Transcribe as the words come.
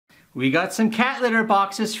We got some cat litter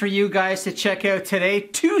boxes for you guys to check out today.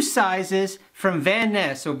 2 sizes from Van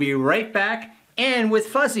Ness. We'll be right back and with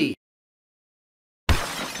Fuzzy.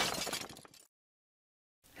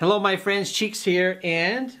 Hello my friends, Cheeks here,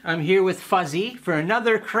 and I'm here with Fuzzy for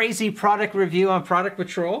another crazy product review on Product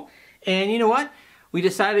Patrol. And you know what? We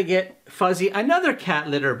decided to get Fuzzy another cat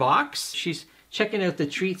litter box. She's checking out the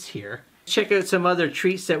treats here. Check out some other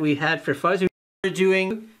treats that we had for Fuzzy. We're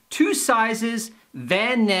doing 2 sizes,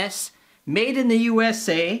 Van Ness, made in the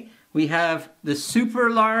USA. We have the super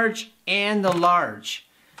large and the large.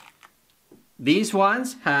 These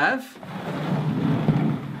ones have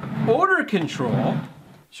odor control.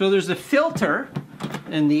 So there's a filter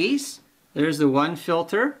in these. There's the one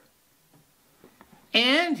filter.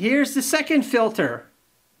 And here's the second filter.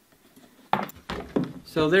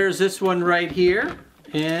 So there's this one right here.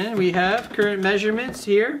 And we have current measurements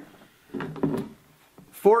here.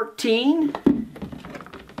 14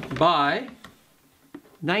 by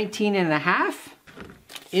 19.5.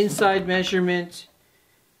 Inside measurement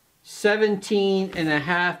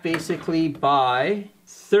 17.5 basically by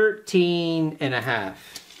 13.5.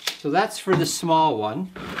 So that's for the small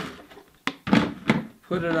one.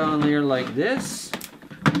 Put it on there like this.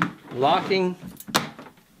 Locking.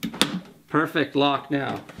 Perfect lock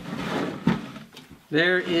now.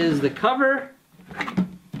 There is the cover.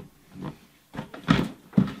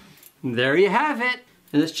 There you have it.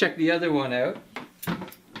 And let's check the other one out.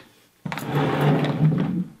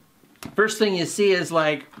 First thing you see is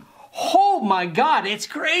like, oh my God, it's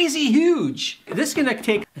crazy huge. This is gonna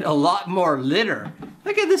take a lot more litter.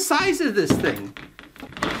 Look at the size of this thing.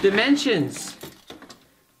 Dimensions.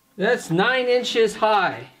 That's 9 inches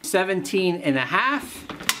high. 17.5,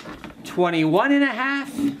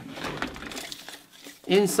 21.5.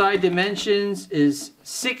 Inside dimensions is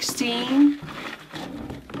 16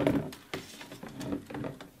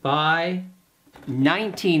 by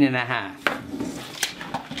 19.5.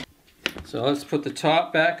 So let's put the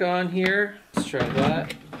top back on here. Let's try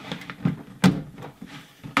that.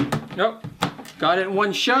 Nope, got it in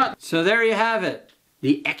one shot. So there you have it,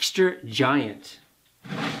 the extra giant.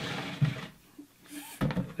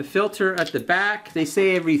 The filter at the back, they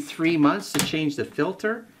say every 3 months to change the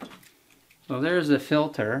filter. So there's the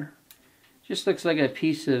filter. Just looks like a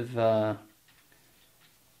piece of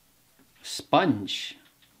sponge.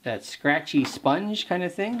 That scratchy sponge kind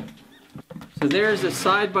of thing. So there's the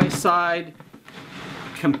side-by-side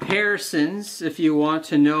comparisons if you want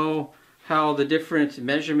to know how the different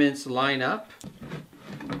measurements line up.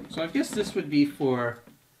 So I guess this would be for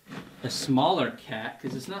a smaller cat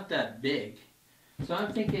because it's not that big. So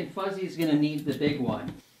I'm thinking Fuzzy's going to need the big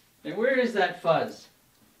one. And where is that Fuzz?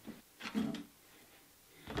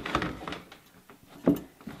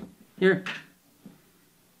 Here.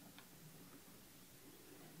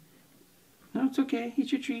 No, it's okay.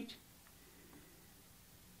 Eat your treat.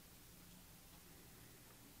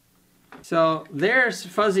 So there's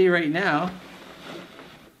Fuzzy right now.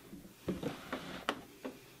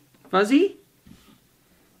 Fuzzy?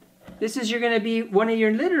 This is going to be one of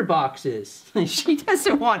your litter boxes. She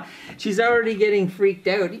doesn't want, she's already getting freaked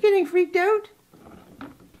out. Are you getting freaked out?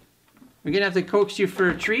 We're going to have to coax you for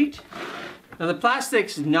a treat. Now the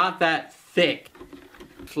plastic's not that thick.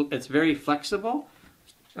 It's very flexible.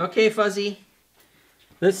 Okay, Fuzzy.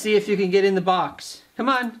 Let's see if you can get in the box. Come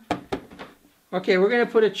on. Okay, we're going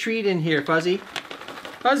to put a treat in here, Fuzzy.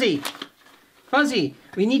 Fuzzy. Fuzzy,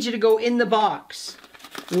 we need you to go in the box.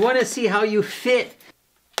 We want to see how you fit.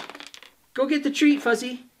 Go get the treat,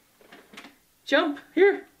 Fuzzy. Jump.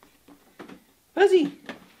 Here. Fuzzy.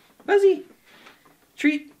 Fuzzy.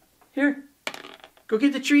 Treat. Here. Go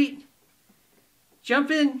get the treat.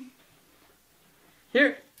 Jump in.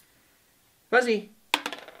 Here. Fuzzy.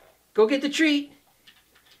 Go get the treat.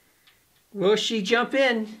 Will she jump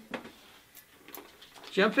in?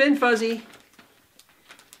 Jump in, Fuzzy.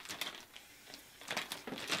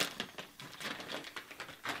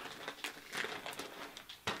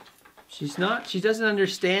 She doesn't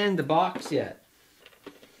understand the box yet.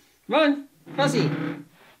 Come on, Fuzzy.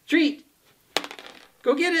 Treat.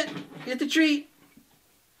 Go get it. Get the treat.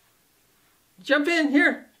 Jump in,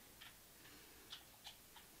 here.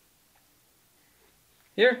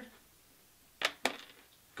 Here.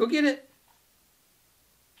 Go get it.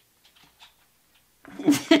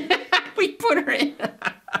 We put her in.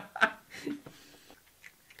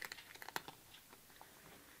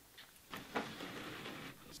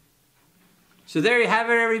 So there you have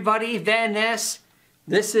it, everybody. Van Ness.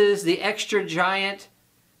 This is the extra giant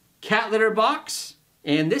cat litter box.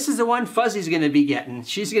 And this is the one Fuzzy's going to be getting.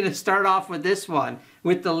 She's going to start off with this one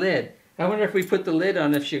with the lid. I wonder if we put the lid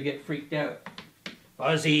on if she'll get freaked out.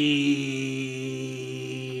 Fuzzy!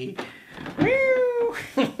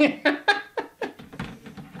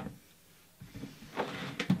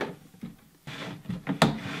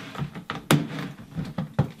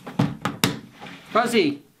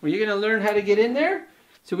 Fuzzy, were you gonna learn how to get in there?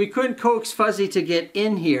 So we couldn't coax Fuzzy to get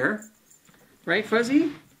in here. Right,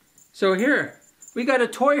 Fuzzy? So here, we got a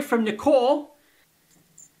toy from Nicole.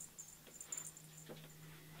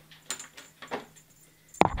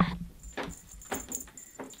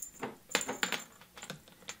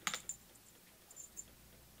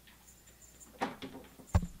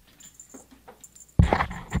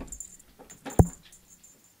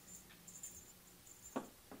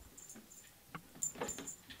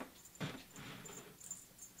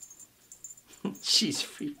 She's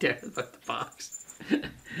freaked out about the box.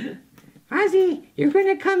 Fuzzy, you're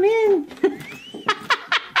gonna come in.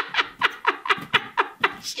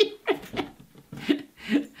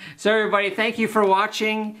 So everybody, thank you for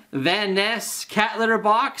watching Van Ness cat litter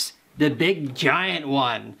box, the big giant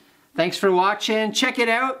one. Thanks for watching. Check it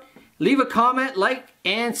out. Leave a comment, like,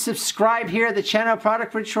 and subscribe here at the channel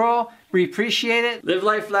Product Patrol. We appreciate it. Live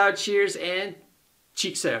life loud, cheers, and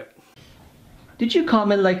cheeks out. Did you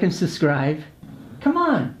comment, like, and subscribe? Come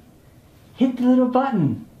on, hit the little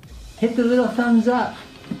button. Hit the little thumbs up.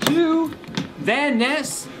 2 Van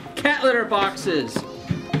Ness cat litter boxes.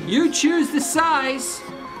 You choose the size.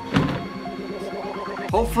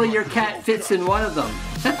 Hopefully your cat fits in one of them.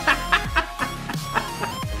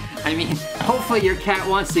 I mean, hopefully your cat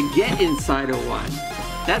wants to get inside of one.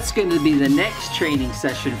 That's going to be the next training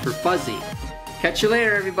session for Fuzzy. Catch you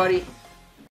later, everybody.